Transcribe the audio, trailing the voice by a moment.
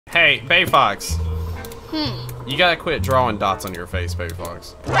Hey, Baby Foxx. You gotta quit drawing dots on your face, Baby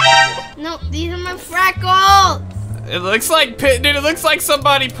Foxx. Nope, these are my freckles. It looks like, dude, it looks like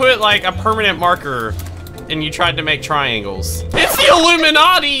somebody put like a permanent marker and you tried to make triangles. It's the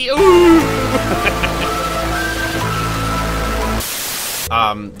Illuminati! Ooh!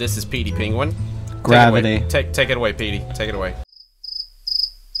 This is Petey Penguin. Gravity. Take it away, Petey. Take it away.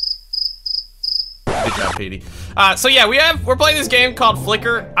 Good job, Petey. So yeah, we're playing this game called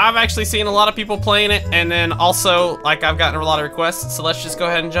Flicker. I've actually seen a lot of people playing it, and then also like I've gotten a lot of requests. So let's just go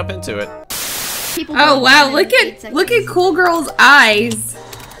ahead and jump into it. Oh wow! Look at Cool Girl's eyes.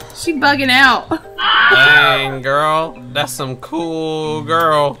 She bugging out. Dang, girl, that's some cool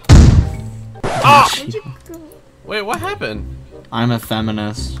girl. Oh! Wait, what happened? I'm a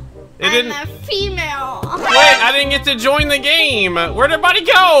feminist. I'm a female. Wait, I didn't get to join the game. Where'd everybody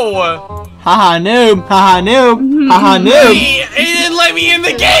go? Haha, noob. Haha, noob. Haha, noob. He didn't let me in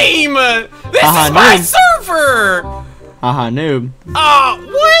the game. This is my server. Haha, noob. Oh,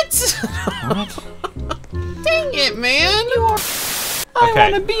 what? Dang it, man. I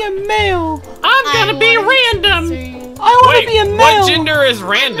wanna be a male. I'm gonna be random. I wanna be a male. What gender is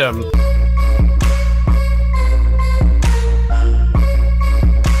random?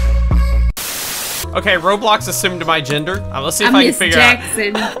 Okay, Roblox assumed my gender. Let's see if I can figure out.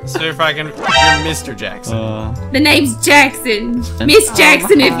 Let's see if I can. You're Mr. Jackson. The name's Jackson. Miss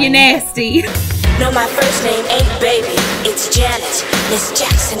Jackson if you're nasty. No, my first name ain't baby. It's Janet. Miss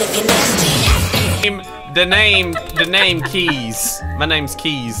Jackson if you're nasty. The name Keys. My name's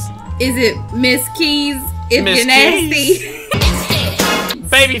Keys. Is it Miss Keys if Miss you're nasty?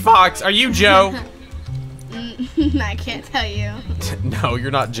 Baby Foxx, are you Joe? I can't tell you. No, you're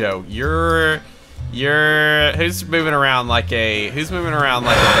not Joe. You're who's moving around like a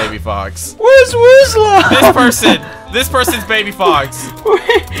Baby Foxx? Where's Woozla? This person's Baby Foxx.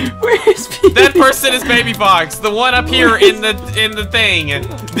 Where's Petey? That person is Baby Foxx. The one up here in the thing.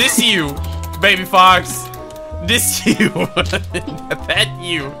 This you, Baby Foxx. This you. That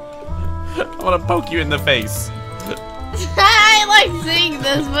you. I want to poke you in the face. I like saying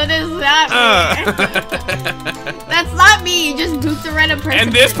this, but it's not me. That's not me. You just booped a random person.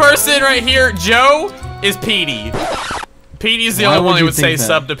 And this person right here, Joe, is Petey. Petey is the only one who would say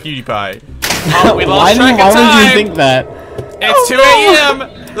sub to PewDiePie. Oh, we lost track of time. Why would you think that? It's 2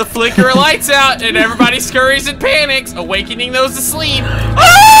 a.m. The flicker lights out, and everybody scurries and panics, awakening those asleep.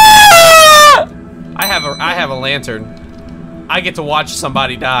 Ah! I have a lantern. I get to watch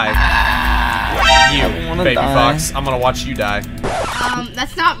somebody die. You, Baby Foxx. I'm gonna watch you die.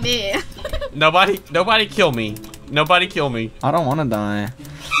 That's not me. Nobody kill me. Nobody kill me. I don't want to die.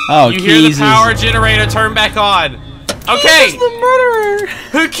 Oh, you hear the power generator turn back on. Okay. He's the murderer.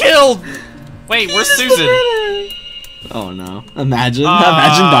 Who killed? Wait, where's Susan? Oh no! Imagine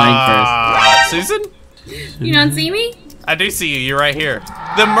dying first. Susan? You don't see me? I do see you. You're right here.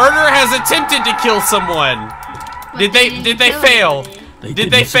 The murderer has attempted to kill someone. Did they fail? Did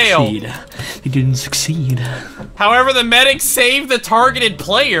they fail? They didn't succeed. However, the medic saved the targeted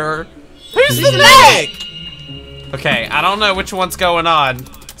player. Who's the medic? Okay, I don't know which one's going on.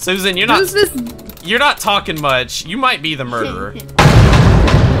 Susan, you're not talking much. You might be the murderer.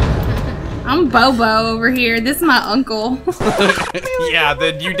 I'm Bobo over here. This is my uncle. Yeah,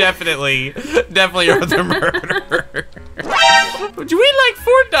 then you definitely are the murderer. Would you eat like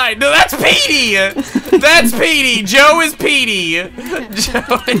Fortnite? No, that's Petey. That's Petey. Joe is Petey.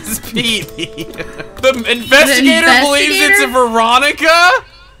 Joe is Petey. The investigator believes it's a Veronica.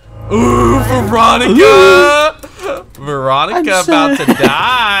 Ooh, Veronica. Veronica about to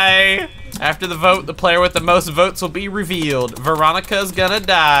die. After the vote, the player with the most votes will be revealed. Veronica's gonna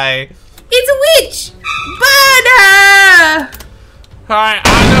die. It's a witch! Butter! Alright, I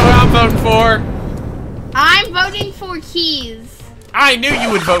know who I'm voting for. I'm voting for Keys. I knew you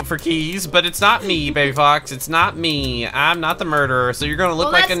would vote for Keys, but it's not me, Baby Foxx. It's not me. I'm not the murderer, so you're gonna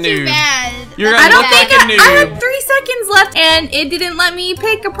look like a noob. You're gonna look like a noob. I have 3 seconds left, and it didn't let me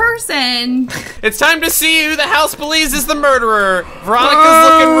pick a person. It's time to see who the house believes is the murderer. Veronica's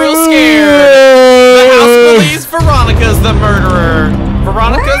looking real scared. The house believes Veronica's the murderer.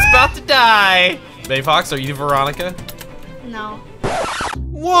 Veronica's about to die. Baby Foxx, are you Veronica? No.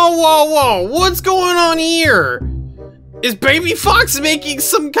 Whoa. What's going on here? Is Baby Foxx making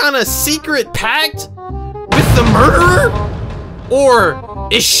some kind of secret pact with the murderer? Or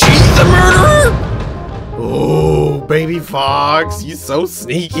is she the murderer? Oh, Baby Foxx, you so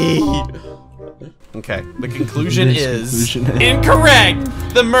sneaky. Okay, the conclusion is incorrect.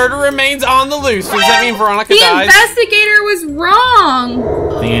 The murder remains on the loose. Does that mean Veronica dies? The investigator was wrong.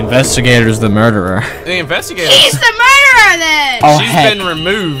 The investigator's the murderer. The investigator. He's the murderer then! Oh, She's heck. been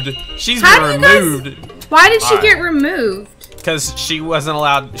removed. She's How been do you guys- removed. Why did she get removed? Because she wasn't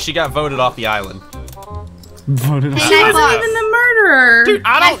allowed. She got voted off the island. Voted Hey, She wasn't NightFoxx. even the murderer. Dude,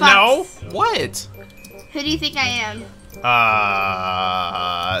 I don't know. NightFoxx. What? Who do you think I am?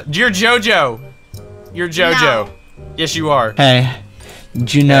 You're JoJo. You're JoJo. No. Yes, you are. Hey,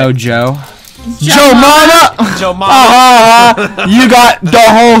 did you know Joe? Joe Mama! Joe Mama. You got the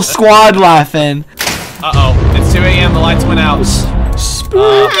whole squad laughing. Uh-oh. It's 2 a.m. The lights went out.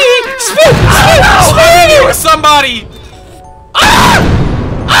 Spooky! It was somebody.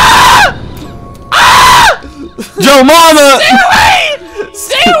 Joe Mama!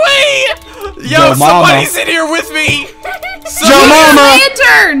 Stay away! Yo, Joe Mama. somebody's in here with me. Joe Mama!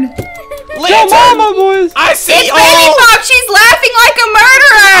 Lantern. Joe Mama, boys! I see It's all. Baby Foxx. She's laughing like a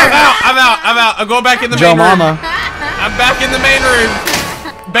murderer. I'm out. I'm going back in the Joe main room. Mama. I'm back in the main room.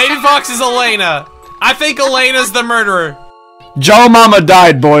 Baby Foxx is Elena. I think Elena's the murderer. Joe Mama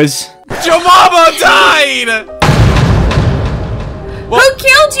died, boys. Joe Mama died! Who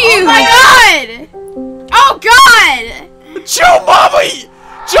killed you? Oh my god! Oh god! Joe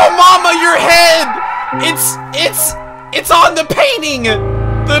Mama, your head! It's on the painting!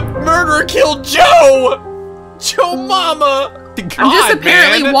 The murderer killed Joe! Joe Mama! God, I'm just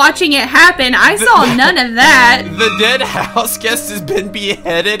apparently man. watching it happen. I saw none of that. The dead house guest has been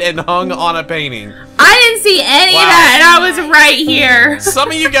beheaded and hung on a painting. I didn't see any Wow. of that, and I was right here.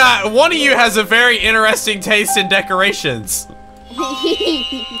 One of you has a very interesting taste in decorations.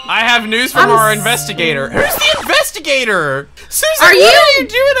 I have news from our investigator. Who's the investigator? Susan, Are what you- are you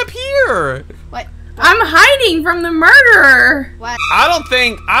doing up here? What? I'm hiding from the murderer. What? I don't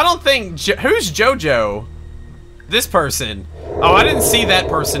think, who's JoJo? This person. Oh, I didn't see that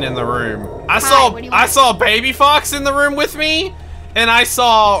person in the room. I what do you want? saw Baby Foxx in the room with me, and I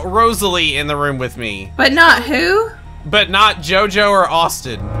saw Rosalie in the room with me. But not who? But not JoJo or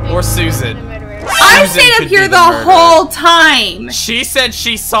Austin or Susan. I Susan stayed could up here be the murderer. whole time. She said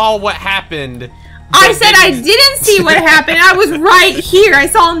she saw what happened. I but said I didn't see what happened. I was right here. I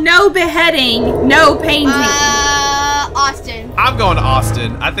saw no beheading, no painting. Austin. I'm going to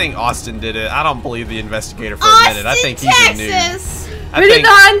Austin. I think Austin did it. I don't believe the investigator for a minute. I think he's a noob. Texas. I Who did think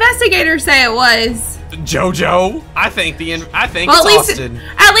the investigator say it was? JoJo. I think Well, it's at least Austin.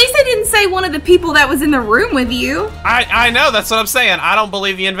 I didn't say one of the people that was in the room with you. I know. That's what I'm saying. I don't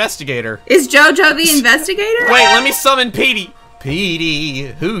believe the investigator. Is JoJo the investigator? Wait, let me summon Petey. Petey,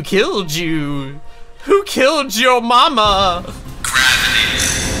 who killed you? Who killed your mama?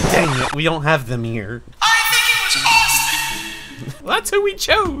 Dang it, we don't have them here. I think it was Austin. Well, that's who we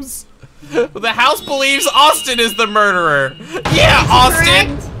chose. The house believes Austin is the murderer. Yeah,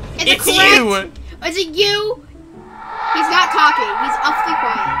 Austin. Correct? It's it you. correct? Is it you? He's not talking. He's awfully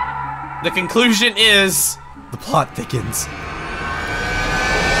quiet. The conclusion is the plot thickens.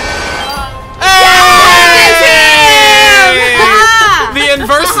 Hey! Ah! The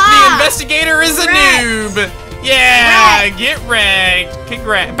investigator is a Correct. noob. Yeah, Correct. get wrecked.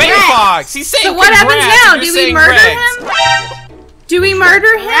 Congrats. Baby Correct. Foxx. He's saying So what happens congrats, now? and Do you're we saying murder wrecked. him? Do we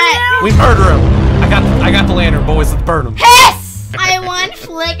murder him Right. now? We murder him. I got the lantern, boys. Let's burn him. Piss! I won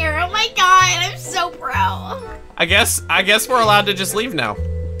flicker. Oh my god, I'm so pro. I guess we're allowed to just leave now.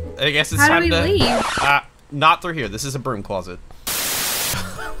 I guess it's How time do we to leave? not through here. This is a broom closet.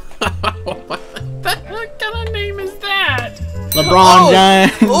 What kind of name is that? LeBron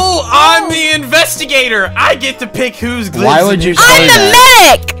James. Oh, I'm the investigator. I get to pick who's glitz. Why would you say I'm the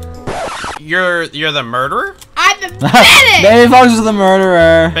that? medic! You're the murderer? I'm the medic! Baby Foxx is the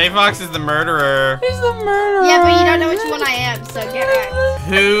murderer. Baby Foxx is the murderer. He's the murderer. Yeah, but you don't know which one I am, so get right.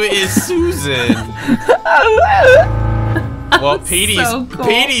 Who is Susan? Well, Petey's so cool.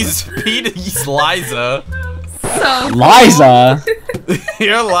 Petey's Liza. So Liza.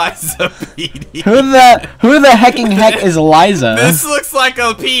 You're Liza, Petey. Who the hecking heck is Liza? This looks like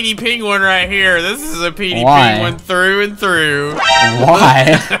a Petey penguin right here. This is a Petey Why? penguin through and through.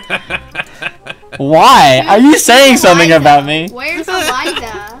 Why? Why? Are you saying something Eliza. about me? Where's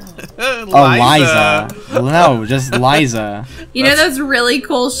Eliza? Oh, Liza. No, just Liza. you know those really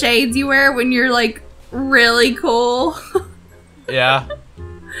cool shades you wear when you're like really cool? Yeah.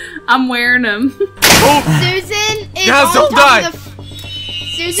 I'm wearing them. Susan is Guys, on don't top die. of the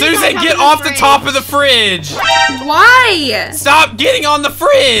Susan, get off the top of the fridge. Why? Stop getting on the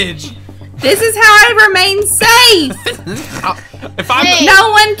fridge. This is how I remain safe. If I'm Hey.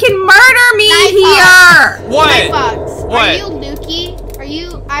 No one can murder me NightFoxx. here. what? NightFoxx, What? are you Lukey? Are you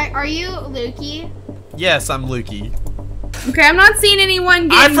Lukey? Yes, I'm Lukey. Okay, I'm not seeing anyone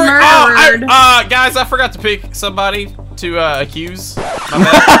getting murdered. Guys, I forgot to pick somebody to accuse. My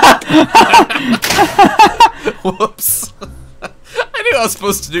bad. Whoops. I knew I was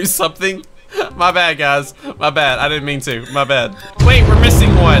supposed to do something. My bad, guys. My bad. I didn't mean to. My bad. Wait, we're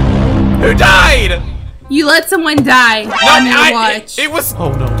missing one. Who died? You let someone die on your watch. It was.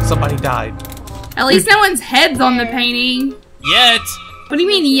 Oh no, somebody died. At least no one's head's on the painting. Yet. What do you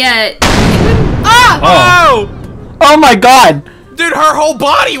mean yet? Oh! Oh my god! Dude, her whole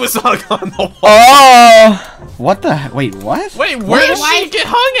body was hung on the wall. Oh! What the? Wait, what? Wait, where did she get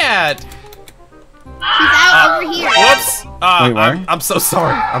hung at? She's out over here. Whoops. Wait, where? I'm so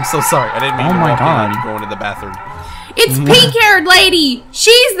sorry. I'm so sorry. I didn't mean to walk in on you going to the bathroom. It's pink-haired lady.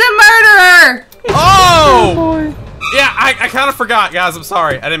 She's the murderer. Oh! Yeah, I kind of forgot, guys. I'm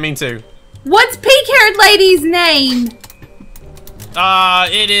sorry. I didn't mean to. What's pink-haired lady's name?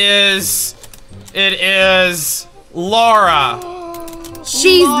 It is Laura.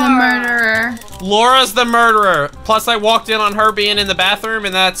 She's the murderer. Laura's the murderer. Plus, I walked in on her being in the bathroom,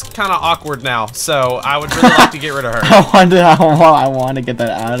 and that's kind of awkward now. So I would really like to get rid of her. I want to get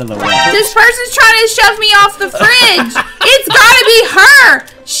that out of the way. This person's trying to shove me off the fridge. It's gotta be her.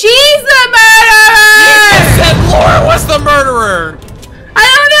 She's the murderer. You said Laura was the murderer. I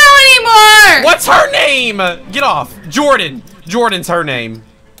don't know anymore. What's her name? Get off. Jordan. Jordan's her name.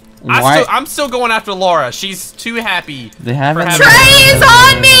 I'm still going after Laura. She's too happy. They haven't. Trey is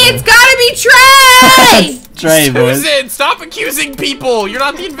on me. It's gotta be Trey. Trey, boys. Susan, stop accusing people. You're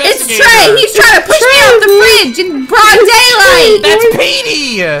not the investigator. It's Trey. He's trying to push me off the fridge in broad daylight. That's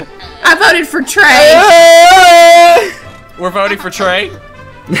Petey. I voted for Trey. We're voting for Trey.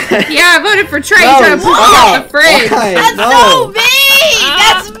 Yeah, I voted for Trey. Trying to push me off the fridge. That's so me.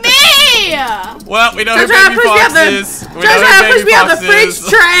 That's me. Well, we know who Baby Foxx is. Trying to push me off the fridge,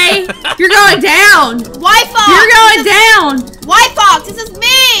 Trey. You're going down. Why Foxx? You're going down. Why Foxx? This is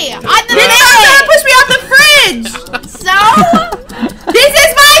me. I'm the You're trying to push me off the fridge. So? This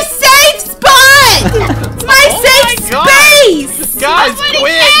is my safe spot. It's my safe space. Guys, Nobody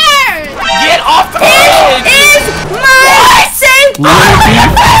quit. cares. Get off the fridge. It is my safe spot.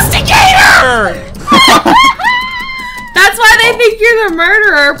 Investigator. That's why they think you're the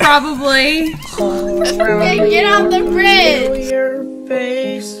murderer, probably. Okay, get off the fridge. Your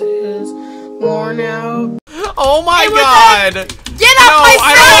face is worn out. Oh my god. Get off my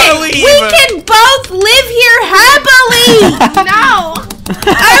I don't want to fridge. leave. We can both live here happily. No.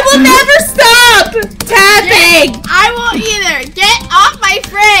 I will never stop tapping. I won't either. Get off my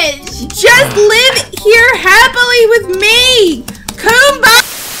fridge. Just live here happily with me. Kumbaya.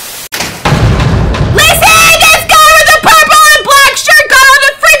 Listen, this guy with the purple and black shirt got on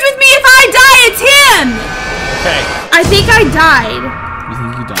the fridge with me. If I die, it's him. Okay. I think I died. You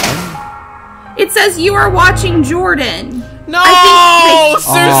think you died? It says you are watching Jordan. No, Oh,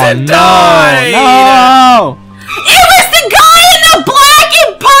 Susan died. No! It was the guy in the black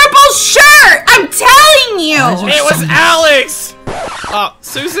and purple shirt. I'm telling you. It was Alex.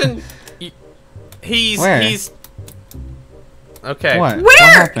 Susan. He's. Okay. What?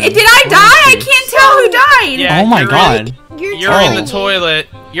 Where? Did I die? I can't tell who died. Yeah, Oh my god. You're in the toilet.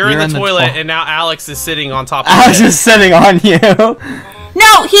 You're in the toilet, and now Alex is sitting on top of Alex it. is sitting on you.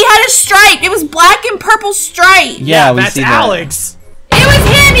 No, he had a stripe. It was black and purple stripe. Yeah, we that's see Alex. It was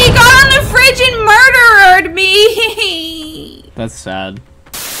him. He got on the fridge and murdered me. That's sad.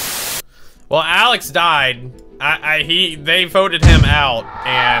 Well, Alex died. They voted him out,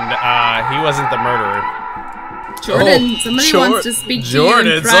 and he wasn't the murderer. Jordan, somebody wants to speak to you in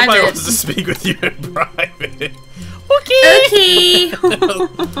private. Somebody wants to speak with you in private. Okay.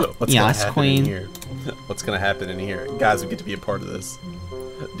 What's Yes, gonna happen queen. in here? What's gonna happen in here? Guys, we get to be a part of this.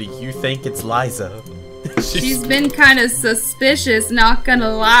 Do you think it's Liza? She's been kind of suspicious, not gonna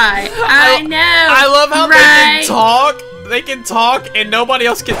lie. I know. I love how right? they can talk. They can talk, and nobody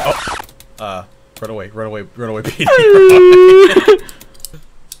else can. Oh, run away, Petey.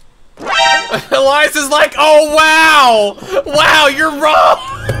 Eliza's like, oh wow, you're wrong.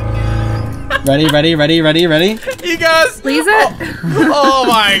 Ready? You guys, Lisa? oh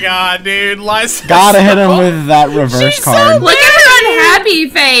my god, dude, Liza. Gotta hit him with that reverse She's card. so Look at her unhappy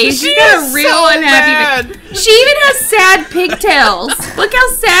face. She's got a real unhappy face. She even has sad pigtails. Look how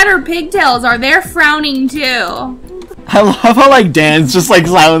sad her pigtails are. They're frowning too. I love how like Dan's just like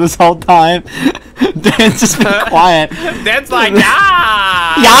silent this whole time. Dan's just been quiet. That's like,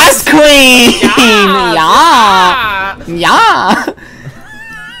 yeah. Yes, queen. Yeah. Yeah.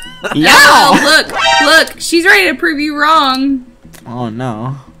 Oh, look. She's ready to prove you wrong. Oh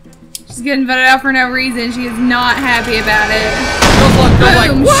no. She's getting voted out for no reason. She is not happy about it. Boom,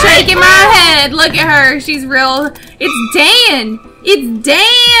 like, shaking my head. Look at her. She's real. It's Dan. It's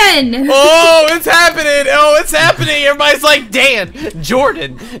Dan. Oh, it's happening. Oh, it's happening. Everybody's like, Dan,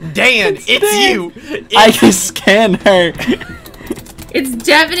 Jordan, Dan, it's you. I can scan her. It's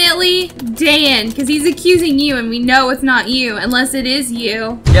definitely Dan, because he's accusing you, and we know it's not you, unless it is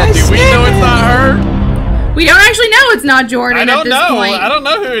you. Yeah, do we know it's not her? We don't actually know it's not Jordan at this point. I don't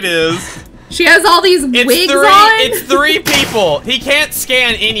know who it is. She has all these wigs on. It's 3 people. He can't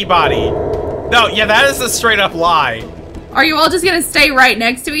scan anybody. No, yeah, that is a straight up lie. Are you all just gonna stay right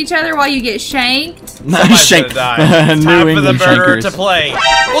next to each other while you get shanked? Somebody's gonna die. It's time for the murderer to play.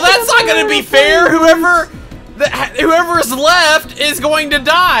 Well, that's not gonna be fair. Whoever is left is going to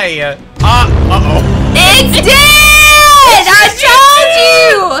die. Uh-oh. It's dead! I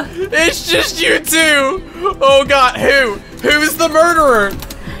told you! It's just you two. Oh God, who's the murderer?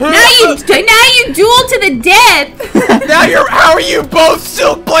 Now you duel to the death. How are you both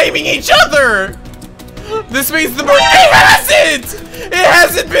still blaming each other? This means the murder. It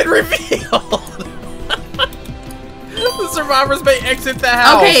hasn't been revealed. The survivors may exit the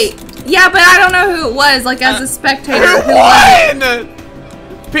house. Okay, yeah, but I don't know who it was. Like as a spectator, who won?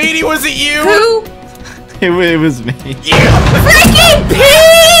 Petey, was it you? Who? It was me. You. Freaking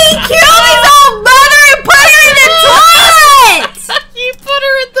Petey! Killed his own mother and put her in the toilet! You put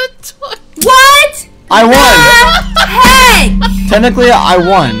her in the toilet. What? I won. Heck! Technically, I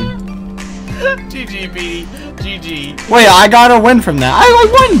won. GG, Petey. GG. Wait, I got a win from that. I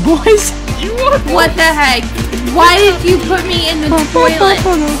won, boys. You won. What the heck? Why did you put me in the toilet?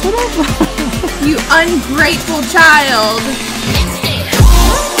 You ungrateful child.